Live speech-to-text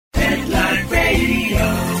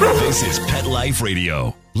This is Pet Life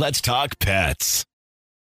Radio. Let's talk pets.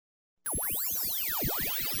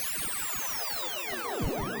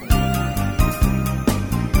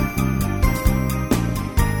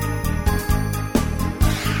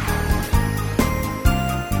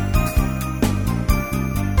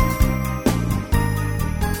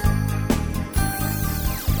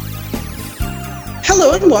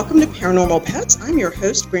 Hello and welcome to Paranormal Pets. I'm your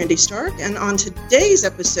host, Brandy Stark, and on today's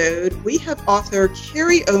episode, we have author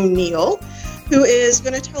Kerry O'Neill, who is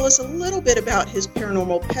going to tell us a little bit about his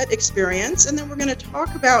paranormal pet experience, and then we're going to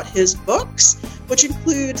talk about his books, which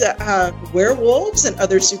include werewolves and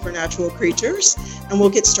other supernatural creatures, and we'll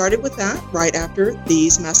get started with that right after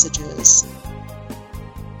these messages.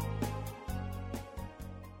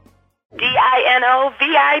 DINOVITE.com.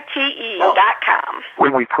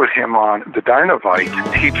 When we put him on the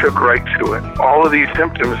Dinovite, he took right to it. All of these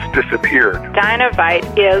symptoms disappeared. Dinovite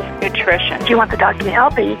is nutrition. If you want the dog to be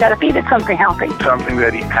healthy, you got to feed it something healthy. Something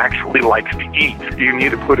that he actually likes to eat. You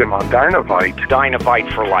need to put him on Dinovite.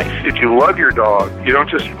 Dinovite for life. If you love your dog, you don't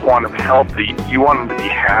just want him healthy, you want him to be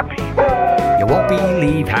happy. You won't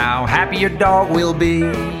believe how happy your dog will be.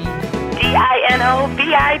 DINOVITE.com.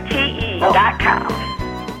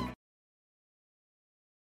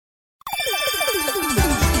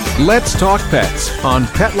 Let's Talk Pets on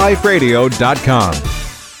PetLifeRadio.com.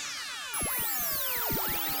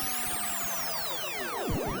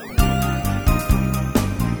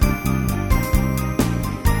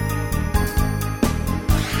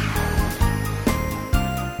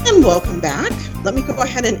 And welcome back. Let me go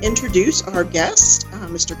ahead and introduce our guest,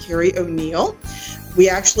 Mr. Kerry O'Neill. We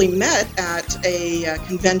actually met at a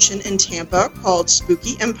convention in Tampa called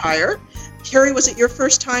Spooky Empire. Kerry, was it your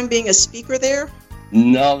first time being a speaker there?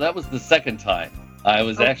 No, that was the second time. I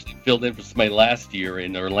was actually filled in for somebody last year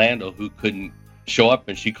in Orlando who couldn't show up,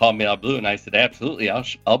 and she called me out of the blue, and I said, absolutely,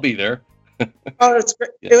 I'll be there. Oh, that's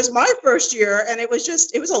great. Yeah. It was my first year, and it was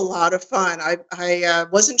a lot of fun. I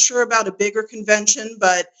wasn't sure about a bigger convention,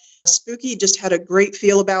 but Spooky just had a great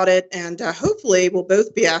feel about it, and hopefully we'll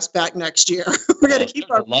both be asked back next year. We're going to keep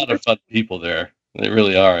a lot of fun people there. They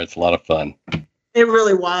really are. It's a lot of fun. It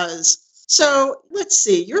really was. So let's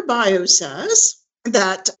see. Your bio says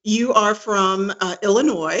that you are from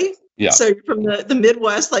Illinois. Yeah. So you're from the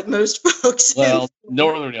Midwest, like most folks. Well,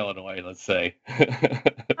 Northern Illinois, let's say.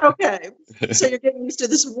 Okay. So you're getting used to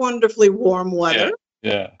this wonderfully warm weather.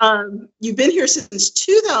 Yeah. You've been here since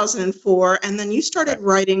 2004, and then you started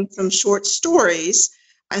writing some short stories,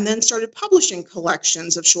 and then started publishing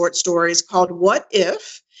collections of short stories called What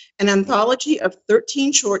If, an anthology of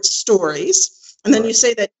 13 short stories. And then you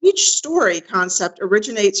say that each story concept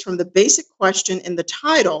originates from the basic question in the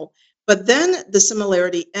title, but then the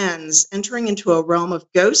similarity ends, entering into a realm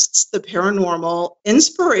of ghosts, the paranormal,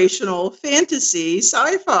 inspirational, fantasy,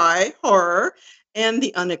 sci-fi, horror, and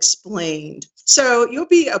the unexplained. So you'll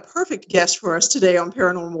be a perfect guest for us today on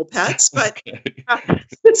Paranormal Pets, but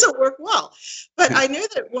this will work well. But I know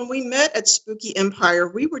that when we met at Spooky Empire,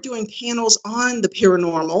 we were doing panels on the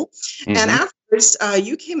paranormal, and afterwards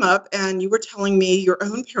you came up and you were telling me your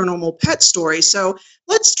own paranormal pet story. So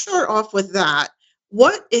let's start off with that.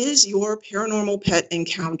 What is your paranormal pet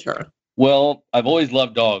encounter? Well, I've always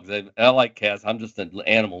loved dogs. I like cats. I'm just an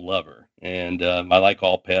animal lover, and I like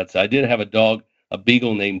all pets. I did have a dog, a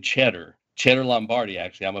beagle named Cheddar Lombardi,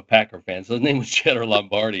 actually. I'm a Packer fan, so his name was Cheddar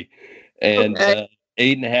Lombardi. And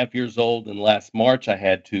 8.5 years old, and last March I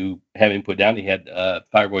had to have him put down. He had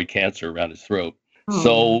thyroid cancer around his throat.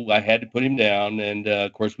 So I had to put him down, and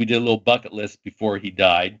of course we did a little bucket list before he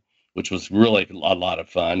died, which was really a lot of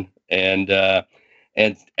fun. And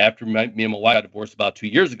after me and my wife got divorced about 2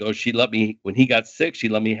 years ago, she let me, when he got sick, she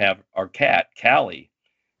let me have our cat, Callie.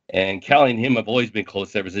 And Callie and him have always been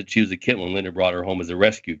close ever since she was a kitten when Linda brought her home as a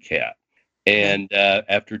rescue cat. And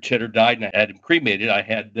after Cheddar died and I had him cremated, I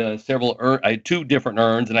had I had two different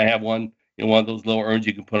urns, and I have one of those little urns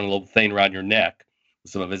you can put a little thing around your neck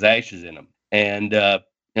with some of his ashes in them. And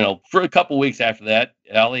for a couple of weeks after that,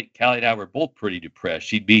 Callie and I were both pretty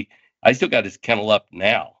depressed. I still got his kennel up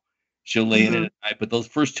now. She'll lay in it at night, but those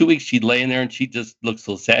first 2 weeks she'd lay in there and she just looked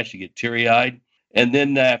so sad. She'd get teary-eyed. And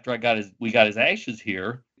then after we got his ashes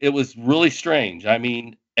here, it was really strange. I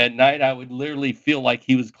mean, at night I would literally feel like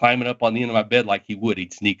he was climbing up on the end of my bed like he would.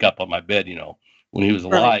 He'd sneak up on my bed, when he was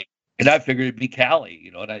alive. Right. And I figured it'd be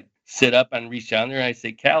Callie, and I'd sit up and reach down there and I'd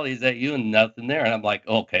say, Callie, is that you? And nothing there. And I'm like,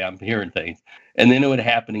 okay, I'm hearing things. And then it would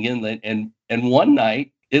happen again. And one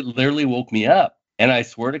night it literally woke me up, and I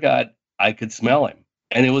swear to God, I could smell him.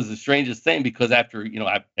 And it was the strangest thing because after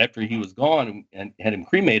he was gone and had him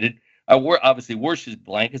cremated, I obviously washed his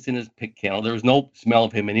blankets in his pig kennel. There was no smell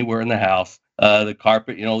of him anywhere in the house. the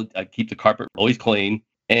carpet, I keep the carpet always clean.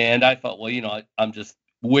 And I thought, well, I'm just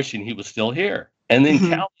wishing he was still here. And then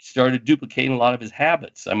Callie started duplicating a lot of his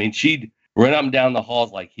habits. I mean, she'd run up and down the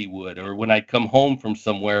halls like he would, or when I'd come home from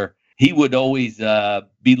somewhere, he would always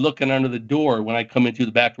be looking under the door when I come into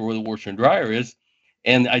the back door where the washer and dryer is,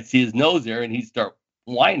 and I'd see his nose there, and he'd start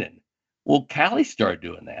whining. Well, Callie started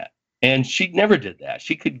doing that, and she never did that.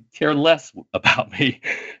 She could care less about me,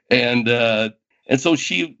 and so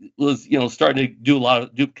she was, starting to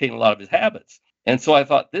duplicating a lot of his habits. And so I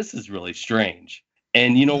thought, this is really strange.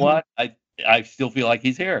 And you know what? I still feel like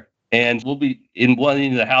he's here. And we'll be in one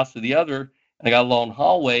end of the house or the other. And I got a long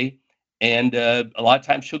hallway. And a lot of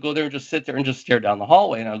times she'll go there and just sit there and just stare down the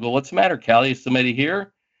hallway. And I'll go, what's the matter, Callie? Is somebody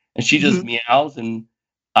here? And she just meows. And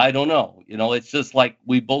I don't know. It's just like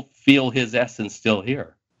we both feel his essence still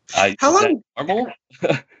here. How long? Normal?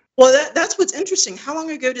 Well, that's what's interesting. How long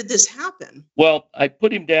ago did this happen? Well, I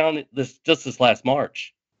put him down this last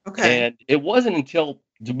March. Okay. And it wasn't until,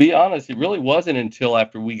 to be honest, it really wasn't until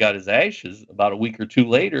after we got his ashes, about a week or two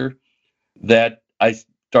later, that I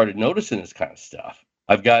started noticing this kind of stuff.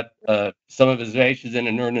 I've got some of his ashes in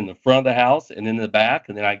an urn in the front of the house and in the back,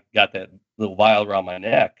 and then I got that little vial around my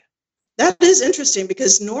neck. That is interesting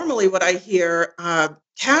because normally what I hear,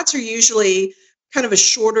 cats are usually kind of a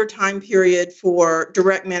shorter time period for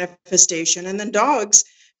direct manifestation, and then dogs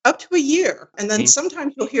up to a year. And then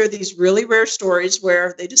sometimes you'll hear these really rare stories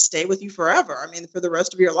where they just stay with you forever. I mean, for the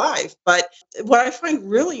rest of your life. But what I find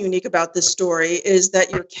really unique about this story is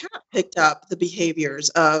that your cat picked up the behaviors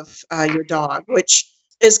of your dog, which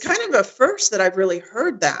is kind of a first that I've really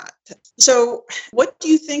heard that. So what do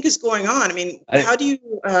you think is going on? I mean,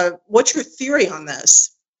 what's your theory on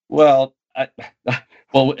this? Well,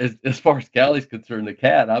 as far as Callie's concerned, the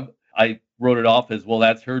cat, I wrote it off as, well,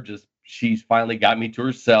 that's her she's finally got me to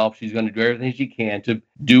herself. She's going to do everything she can to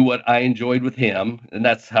do what I enjoyed with him. And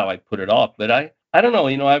that's how I put it off. But I don't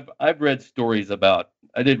know, I've read stories I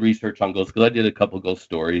did research on ghosts because I did a couple ghost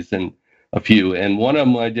stories and a few. And one of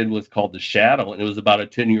them I did was called The Shadow. And it was about a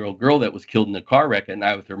 10-year-old girl that was killed in a car wreck at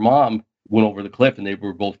night with her mom, went over the cliff, and they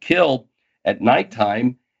were both killed at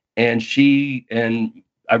nighttime. And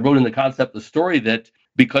I wrote in the concept of the story that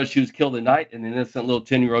because she was killed at night, an innocent little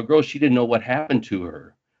 10-year-old girl, she didn't know what happened to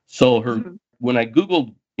her. So when I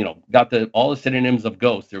Googled, got all the synonyms of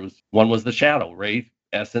ghosts, one was the shadow, wraith,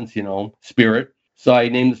 essence, spirit. So I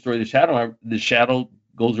named the story The Shadow. The shadow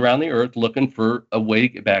goes around the earth looking for a way to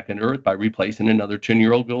get back into earth by replacing another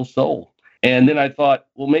 10-year-old girl's soul. And then I thought,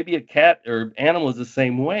 well, maybe a cat or animal is the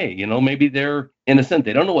same way. Maybe they're innocent.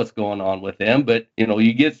 They don't know what's going on with them. But,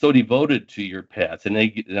 you get so devoted to your pets, and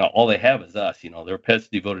all they have is us. Their pets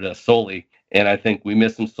devoted to us solely. And I think we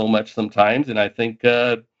miss them so much sometimes. And I think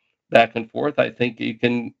back and forth, I think you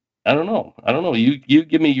can, I don't know. You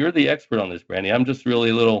give me, you're the expert on this, Brandy. I'm just really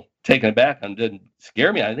a little taken aback. It didn't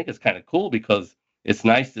scare me. I think it's kind of cool because it's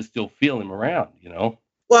nice to still feel him around,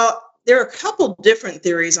 Well, there are a couple different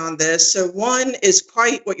theories on this. So one is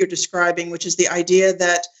quite what you're describing, which is the idea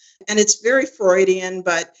that, and it's very Freudian,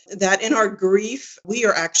 but that in our grief, we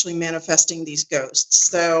are actually manifesting these ghosts.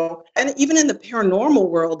 So, and even in the paranormal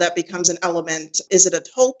world, that becomes an element. Is it a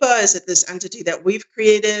tulpa? Is it this entity that we've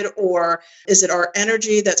created? Or is it our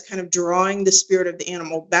energy that's kind of drawing the spirit of the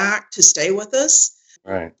animal back to stay with us?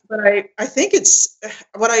 Right. But I think it's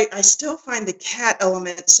what I still find the cat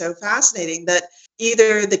element so fascinating, that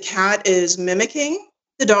either the cat is mimicking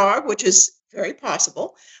the dog, which is very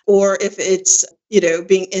possible, or if it's,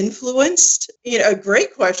 being influenced. A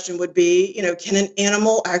great question would be, can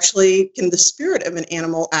the spirit of an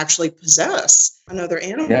animal actually possess another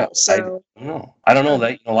animal? Yeah, So I don't know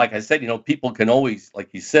that, like I said, people can always, like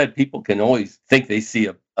you said, people can always think they see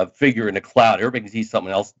a figure in a cloud. Everybody can see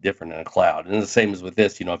something else different in a cloud. And the same as with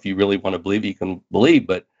this, if you really want to believe, you can believe.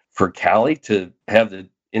 But for Callie to have the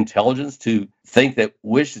intelligence to think that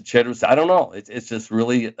wish that Cheddar was, I don't know. It's just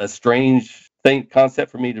really a strange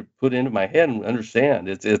concept for me to put into my head and understand.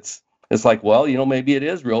 It's like, well, maybe it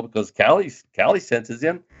is real because Callie senses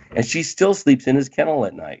him, and she still sleeps in his kennel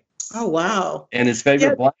at night. Oh, wow. And his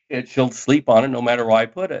favorite blanket, she'll sleep on it no matter where I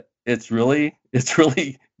put it. It's really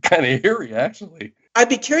kind of eerie, actually. I'd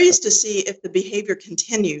be curious to see if the behavior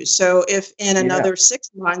continues. So if in another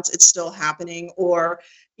 6 months it's still happening, or,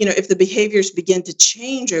 if the behaviors begin to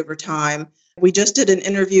change over time. We just did an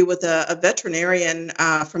interview with a veterinarian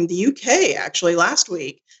from the UK actually last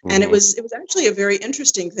week. And it was actually a very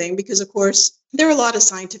interesting thing because, of course, there are a lot of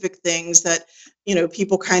scientific things that,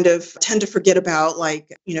 people kind of tend to forget about,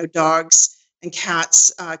 like, dogs and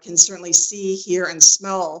cats can certainly see, hear, and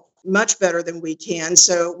smell much better than we can.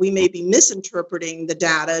 So we may be misinterpreting the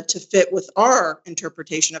data to fit with our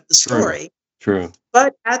interpretation of the story. True.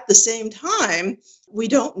 But at the same time, we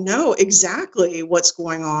don't know exactly what's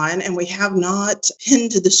going on, and we have not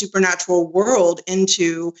pinned the supernatural world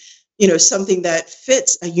into, something that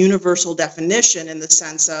fits a universal definition in the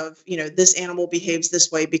sense of, this animal behaves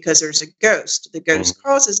this way because there's a ghost. The ghost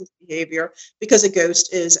causes this behavior because a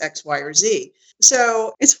ghost is X, Y, or Z.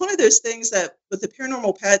 So it's one of those things that with the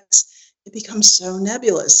paranormal pets, it becomes so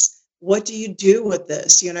nebulous. What do you do with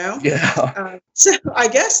this, Yeah. So I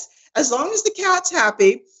guess as long as the cat's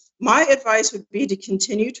happy, my advice would be to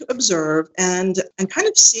continue to observe and kind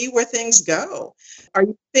of see where things go. Are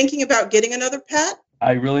you thinking about getting another pet?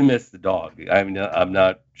 I really miss the dog. I mean, I'm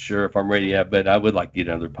not sure if I'm ready yet, but I would like to get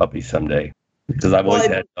another puppy someday because I've always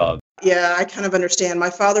had dogs. Yeah, I kind of understand. My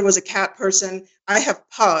father was a cat person. I have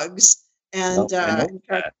pugs. And I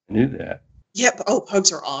knew that. Yeah. Oh,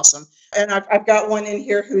 pugs are awesome. And I've got one in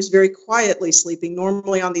here who's very quietly sleeping.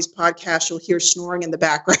 Normally on these podcasts, you'll hear snoring in the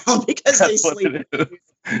background because they sleep.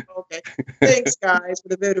 Okay. Thanks, guys, for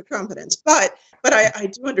the vote of confidence. But I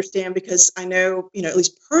do understand because I know, at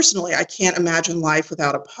least personally, I can't imagine life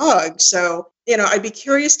without a pug. So, I'd be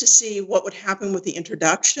curious to see what would happen with the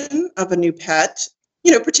introduction of a new pet.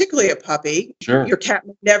 Particularly a puppy. Sure. Your cat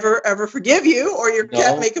may never, ever forgive you, or your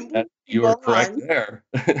cat may completely you are correct there.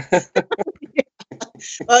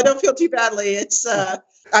 Well, don't feel too badly. It's I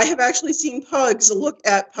have actually seen pugs look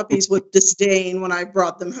at puppies with disdain when I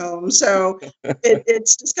brought them home. So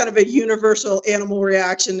it's just kind of a universal animal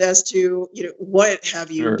reaction as to, what have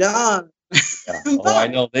you done? Yeah. Oh, I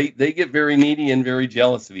know. They get very needy and very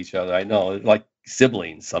jealous of each other. I know. It's like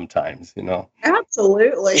siblings sometimes,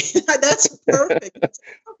 Absolutely. That's perfect. That's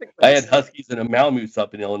perfect. I had huskies and a Malamute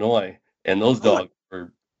up in Illinois, and those dogs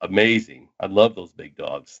were amazing. I love those big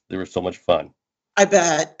dogs. They were so much fun. I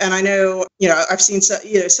bet. And I know, I've seen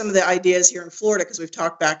some of the ideas here in Florida because we've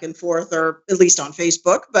talked back and forth, or at least on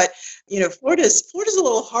Facebook. But, Florida's a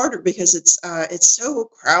little harder because it's so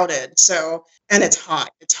crowded. So, and it's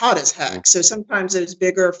hot. It's hot as heck. So sometimes those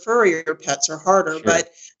bigger, furrier pets are harder. Sure.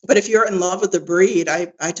 But if you're in love with the breed, I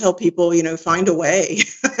tell people, find a way.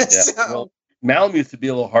 Yeah. So. Well, Malamutes to be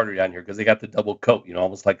a little harder down here because they got the double coat,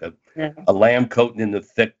 almost like a lamb coat and then the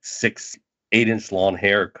thick 8-inch long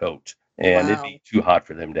hair coat. And it'd be too hot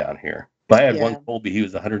for them down here. But I had one Colby. He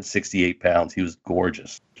was 168 pounds. He was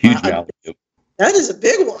gorgeous. Huge Malamute. That is a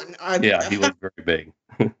big one. He was very big.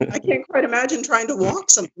 I can't quite imagine trying to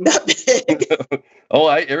walk something that big.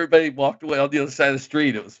 Everybody walked away on the other side of the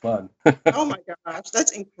street. It was fun. Oh, my gosh.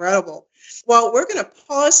 That's incredible. Well, we're going to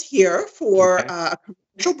pause here for a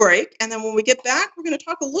commercial break. And then when we get back, we're going to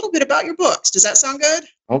talk a little bit about your books. Does that sound good?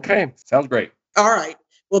 Okay. Sounds great. All right.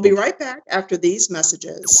 We'll be right back after these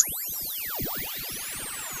messages.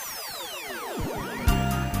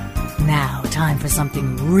 Now, time for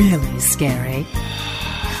something really scary.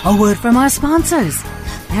 A word from our sponsors.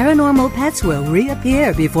 Paranormal pets will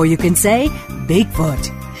reappear before you can say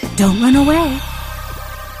Bigfoot. Don't run away.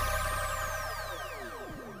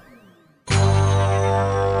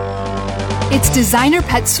 It's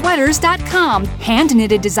DesignerPetSweaters.com.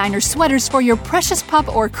 Hand-knitted designer sweaters for your precious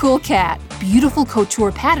pup or cool cat. Beautiful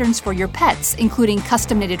couture patterns for your pets, including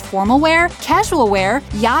custom-knitted formal wear, casual wear,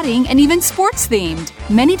 yachting, and even sports-themed.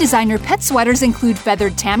 Many designer pet sweaters include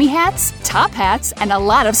feathered tammy hats, top hats, and a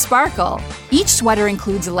lot of sparkle. Each sweater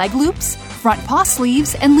includes leg loops, front paw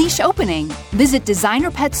sleeves, and leash opening. Visit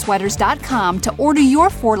DesignerPetSweaters.com to order your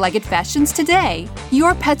four-legged fashions today.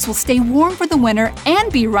 Your pets will stay warm for the winter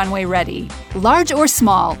and be runway ready. Large or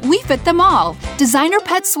small, we fit them all.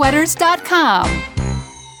 DesignerPetSweaters.com.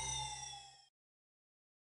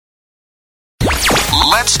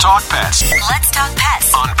 Let's talk pets. Let's talk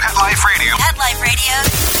pets On Pet Life Radio. Pet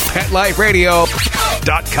Life Radio.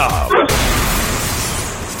 PetLifeRadio.com.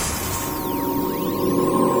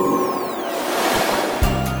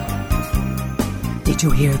 Did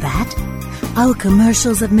you hear that? Our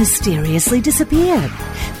commercials have mysteriously disappeared.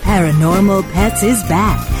 Paranormal Pets is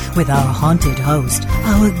back with our haunted host,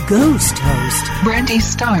 our ghost host, Brandy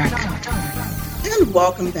Stark. And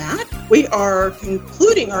welcome back. We are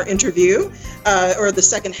concluding our interview, or the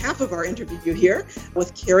second half of our interview here,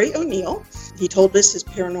 with Kerry O'Neill. He told us his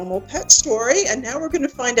paranormal pet story, and now we're going to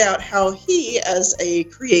find out how he, as a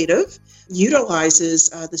creative, utilizes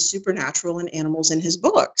the supernatural and animals in his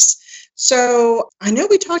books. So I know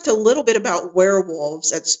we talked a little bit about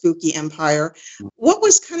werewolves at Spooky Empire. What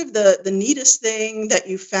was kind of the neatest thing that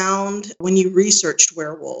you found when you researched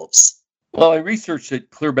werewolves? Well, I researched it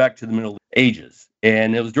clear back to the Middle Ages,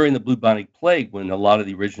 and it was during the bubonic plague when a lot of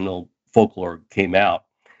the original folklore came out.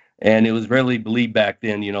 And it was readily believed back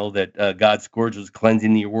then, that God's scourge was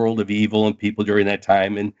cleansing the world of evil and people during that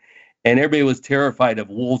time. And everybody was terrified of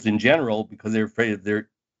wolves in general because they're afraid of their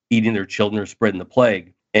eating their children or spreading the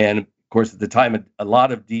plague. And of course, at the time, a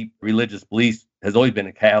lot of deep religious beliefs has always been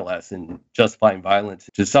a catalyst in justifying violence,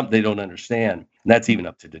 which is something they don't understand. And that's even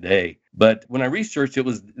up to today. But when I researched, it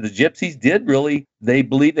was the gypsies they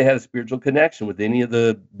believed they had a spiritual connection with any of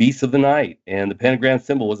the beasts of the night. And the pentagram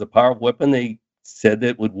symbol was a powerful weapon. They said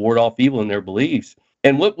that would ward off evil in their beliefs.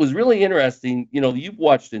 And what was really interesting, you've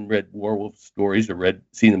watched and read werewolf stories or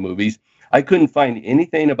seen the movies. I couldn't find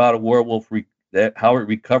anything about a werewolf, how it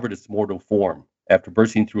recovered its mortal form after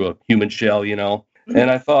bursting through a human shell, Mm-hmm.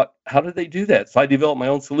 And I thought, how did they do that? So I developed my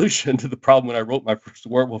own solution to the problem when I wrote my first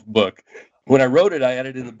werewolf book. When I wrote it, I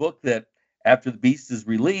added in the book that after the beast is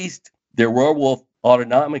released, their werewolf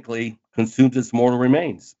autonomically consumes its mortal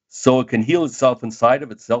remains. So it can heal itself inside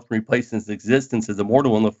of itself and replace its existence as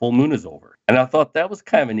immortal when the full moon is over. And I thought that was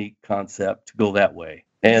kind of a neat concept to go that way.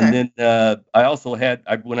 And then I also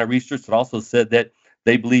when I researched, it also said that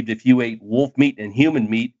they believed if you ate wolf meat and human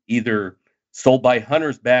meat, either sold by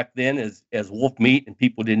hunters back then as wolf meat and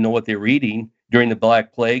people didn't know what they were eating during the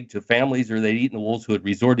Black Plague to families, or they'd eaten the wolves who had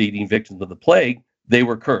resorted to eating victims of the plague, they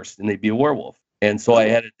were cursed and they'd be a werewolf. And so I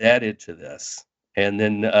added that into this. And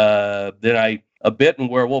then a bit in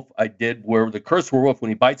werewolf, I did where the cursed werewolf, when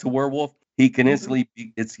he bites a werewolf, he can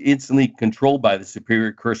it's instantly controlled by the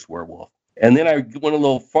superior cursed werewolf. And then I went a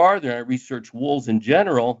little farther and I researched wolves in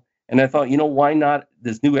general. And I thought, why not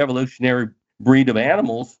this new evolutionary breed of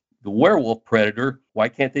animals, the werewolf predator, why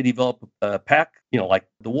can't they develop a pack, like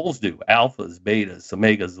the wolves do, alphas, betas,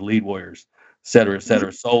 omegas, the lead warriors, et cetera, et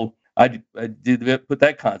cetera. So I did put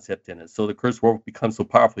that concept in it. So the cursed werewolf becomes so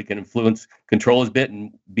powerful, he can control his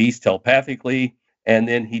bitten beast telepathically, and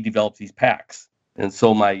then he develops these packs. And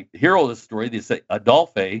so my hero of the story, this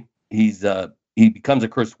Adolphe, he becomes a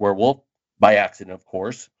cursed werewolf by accident, of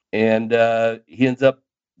course, and he ends up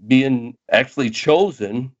being actually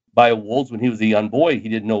chosen by wolves when he was a young boy. He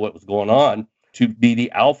didn't know what was going on, to be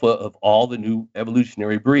the alpha of all the new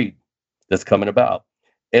evolutionary breed that's coming about.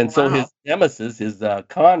 And so his nemesis is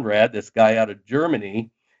Conrad, this guy out of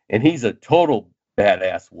Germany, and he's a total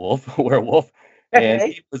badass werewolf. And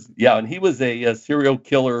he was a serial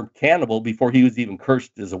killer cannibal before he was even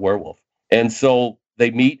cursed as a werewolf. And so they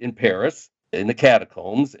meet in Paris in the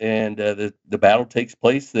catacombs, and the battle takes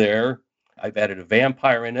place there. I've added a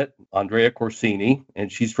vampire in it, Andrea Corsini,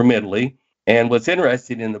 and she's from Italy. And what's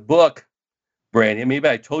interesting in the book, Brandon, maybe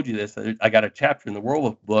I told you this, I got a chapter in the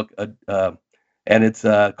werewolf book, and it's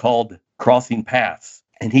called Crossing Paths.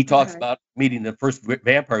 And he talks about meeting the first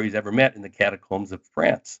vampire he's ever met in the catacombs of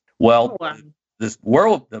France. Well, this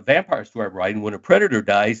werewolf, the vampire story I'm writing, when a predator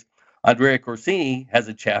dies, Andrea Corsini has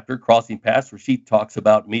a chapter, Crossing Paths, where she talks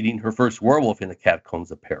about meeting her first werewolf in the catacombs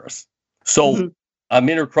of Paris. So I'm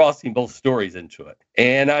intercrossing both stories into it.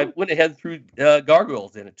 And I went ahead and threw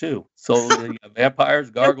gargoyles in it too. So vampires,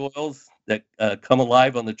 gargoyles that come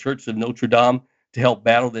alive on the Church of Notre Dame to help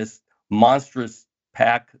battle this monstrous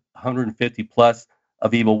pack, 150 plus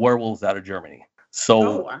of evil werewolves out of Germany.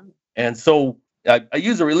 So, and so I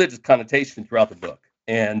use a religious connotation throughout the book.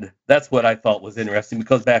 And that's what I thought was interesting,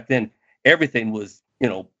 because back then everything was,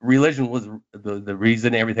 religion was the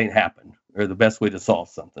reason everything happened, or the best way to solve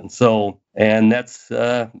something. So, and that's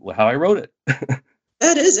how I wrote it.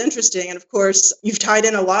 That is interesting. And of course, you've tied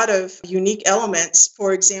in a lot of unique elements.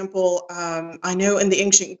 For example, I know in the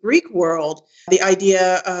ancient Greek world, the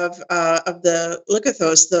idea of the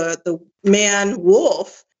Lycathos, the man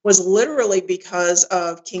wolf, was literally because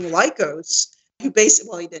of King Lycos, who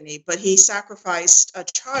basically, he didn't eat, but he sacrificed a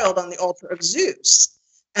child on the altar of Zeus.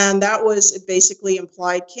 And that was basically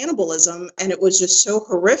implied cannibalism. And it was just so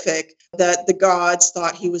horrific that the gods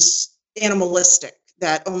thought he was animalistic,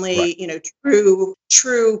 that only,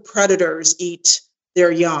 true predators eat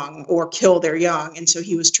their young or kill their young. And so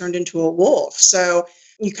he was turned into a wolf. So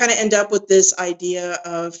you kind of end up with this idea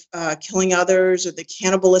of killing others, or the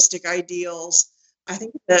cannibalistic ideals. I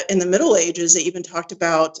think that in the Middle Ages, they even talked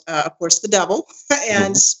about, of course, the devil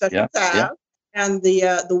and special salve and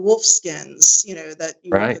the wolf skins, that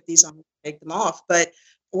you put these on to take them off. But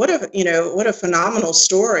what a phenomenal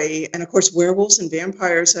story. And of course, werewolves and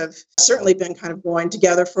vampires have certainly been kind of going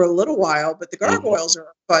together for a little while, but the gargoyles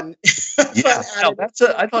are fun.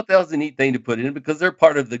 I thought that was a neat thing to put in, because they're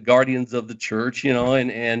part of the guardians of the church,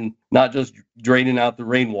 and not just draining out the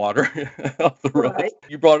rainwater off the road. Right.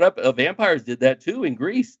 You brought up vampires did that too in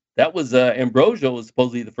Greece. That was Ambrosio was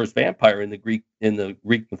supposedly the first vampire in the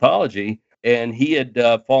Greek mythology, and he had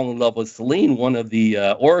fallen in love with Selene, one of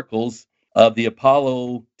the oracles of the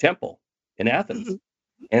Apollo temple in Athens.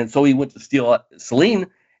 And so he went to steal Selene,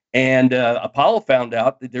 And Apollo found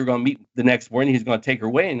out that they were going to meet the next morning. He's going to take her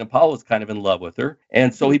away, and Apollo was kind of in love with her.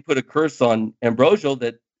 And so he put a curse on Ambrosio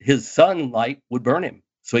that his sunlight would burn him,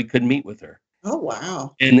 so he couldn't meet with her. Oh,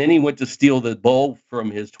 wow. And then he went to steal the bow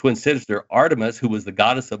from his twin sister, Artemis, who was the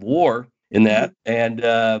goddess of war in that.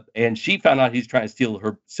 And she found out he's trying to steal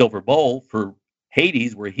her silver bowl for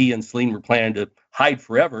Hades, where he and Selene were planning to hide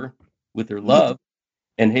forever with their love.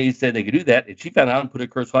 And Hades said they could do that. And she found out and put a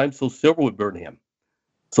curse on him so silver would burn him.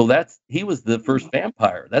 So he was the first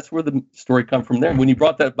vampire. That's where the story comes from there. When you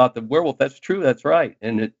brought that about the werewolf, that's true. That's right.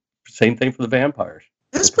 And same thing for the vampires.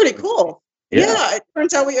 That's pretty cool. Yeah, it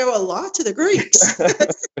turns out we owe a lot to the Greeks.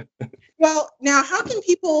 Well, now, how can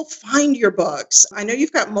people find your books? I know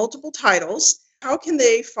you've got multiple titles. How can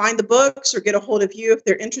they find the books or get a hold of you if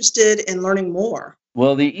they're interested in learning more?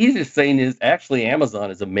 Well, the easiest thing is actually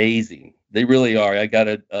Amazon is amazing. They really are. I got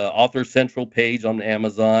an Author Central page on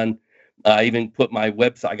Amazon. I even put my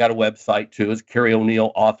website. I got a website too. It's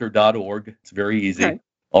CarrieO'NeillAuthor.org. It's very easy,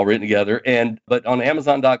 all written together. But on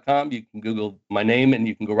Amazon.com, you can Google my name and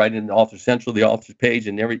you can go right into Author Central, the author's page,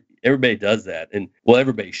 and everybody does that. And well,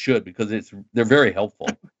 everybody should because they're very helpful.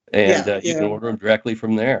 And you can order them directly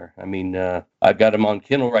from there. I mean, I've got them on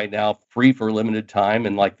Kindle right now, free for a limited time.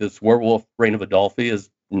 And like this Werewolf Reign of Adolphe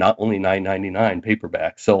is not only $9.99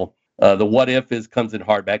 paperback. So the What If comes in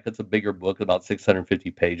hardback. That's a bigger book, about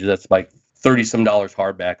 650 pages. That's like $30-some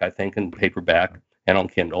hardback, I think, in paperback and on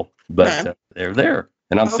Kindle. But they're there,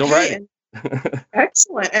 and I'm still writing.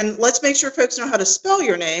 Excellent. And let's make sure folks know how to spell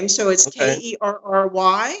your name. So it's Kerry,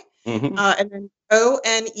 and then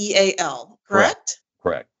Oneal, correct?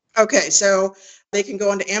 Correct. Okay, so they can go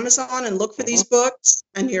onto Amazon and look for these books.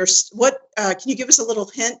 And can you give us a little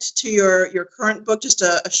hint to your current book, just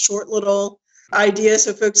a short little idea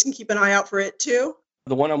so folks can keep an eye out for it too?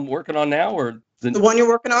 The one I'm working on now, or the one you're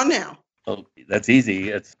working on now? Oh, that's easy.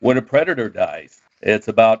 It's When a Predator Dies. It's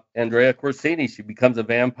about Andrea Corsini. She becomes a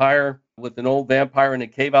vampire with an old vampire in a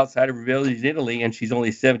cave outside of Village, Italy, and she's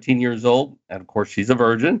only 17 years old. And of course, she's a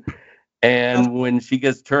virgin. And when she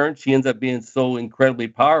gets turned, she ends up being so incredibly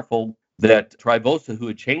powerful that Trivosa, who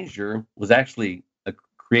had changed her, was actually a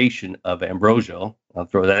creation of Ambrosio. I'll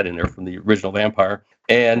throw that in there from the original vampire.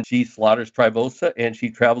 And she slaughters Trivosa, and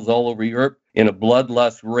she travels all over Europe in a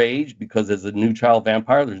bloodlust rage because as a new child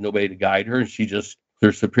vampire, there's nobody to guide her. And she just,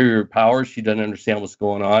 her superior powers, she doesn't understand what's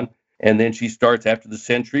going on. And then she starts, after the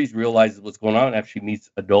centuries, realizes what's going on after she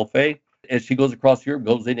meets Adolphe. As she goes across Europe,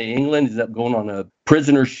 goes into England, ends up going on a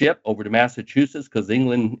prisoner ship over to Massachusetts because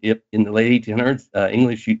England, in the late 1800s,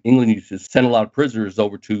 England used to send a lot of prisoners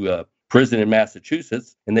over to prison in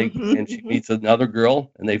Massachusetts, and she meets another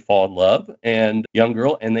girl, and they fall in love, and young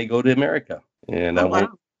girl, and they go to America. And I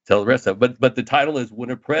won't tell the rest of it, but the title is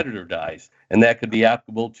When a Predator Dies, and that could be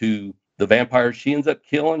applicable to the vampire she ends up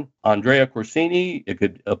killing, Andrea Corsini. It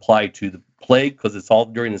could apply to the plague because it's all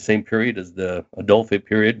during the same period as the Adolphe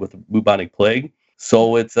period with the bubonic plague.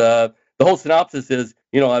 So it's the whole synopsis is,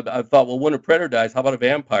 I thought, well, when a predator dies, how about a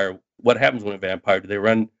vampire? What happens when a vampire?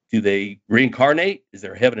 Do they reincarnate? Is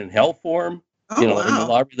there heaven and hell for them? And a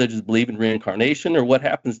lot of religions believe in reincarnation, or what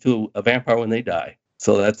happens to a vampire when they die?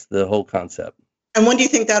 So that's the whole concept. And when do you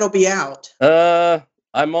think that'll be out?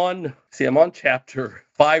 I'm on chapter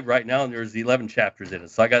 5 right now, and there's 11 chapters in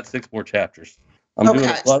it. So I got 6 more chapters. I'm doing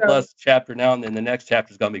a bloodlust chapter now, and then the next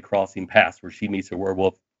chapter is going to be Crossing Paths, where she meets a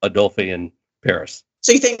werewolf, Adolphe, in Paris.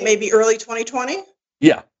 So you think maybe early 2020?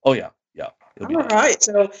 Yeah. Oh, yeah. All right.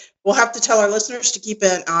 So we'll have to tell our listeners to keep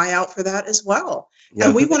an eye out for that as well. Yeah,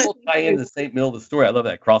 and we want to tie in the same middle of the story. I love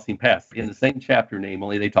that, Crossing Paths. In the same chapter name,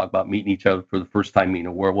 only they talk about meeting each other for the first time, meeting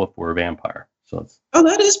a werewolf or a vampire. So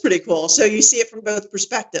that is pretty cool. So you see it from both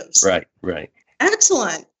perspectives. Right.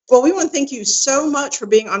 Excellent. Well, we want to thank you so much for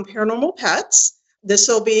being on Paranormal Pets. This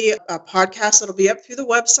will be a podcast that'll be up through the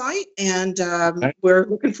website, and we're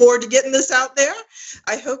looking forward to getting this out there.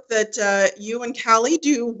 I hope that you and Callie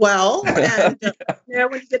do well, and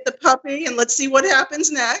when you get the puppy, and let's see what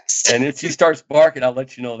happens next. And if she starts barking, I'll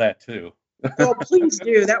let you know that too. Well, please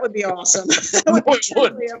do. That would be awesome. That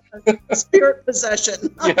would be a spirit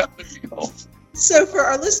possession. Yeah. So for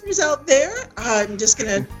our listeners out there, I'm just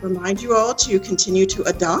going to remind you all to continue to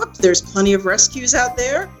adopt. There's plenty of rescues out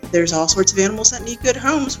there. There's all sorts of animals that need good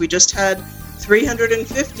homes. We just had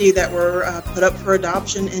 350 that were put up for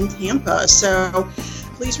adoption in Tampa. So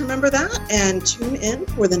please remember that and tune in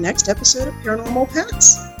for the next episode of Paranormal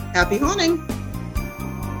Pets. Happy haunting.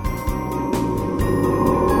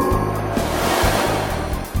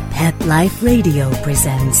 Pet Life Radio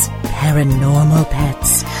presents Paranormal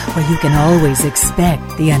Pets, where you can always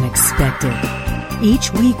expect the unexpected.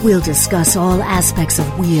 Each week we'll discuss all aspects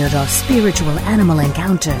of weird or spiritual animal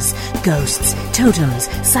encounters, ghosts, totems,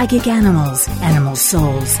 psychic animals, animal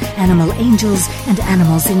souls, animal angels, and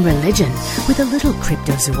animals in religion, with a little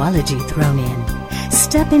cryptozoology thrown in.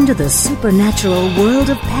 Step into the supernatural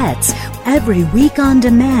world of pets every week on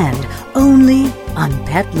demand, only on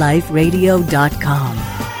PetLifeRadio.com.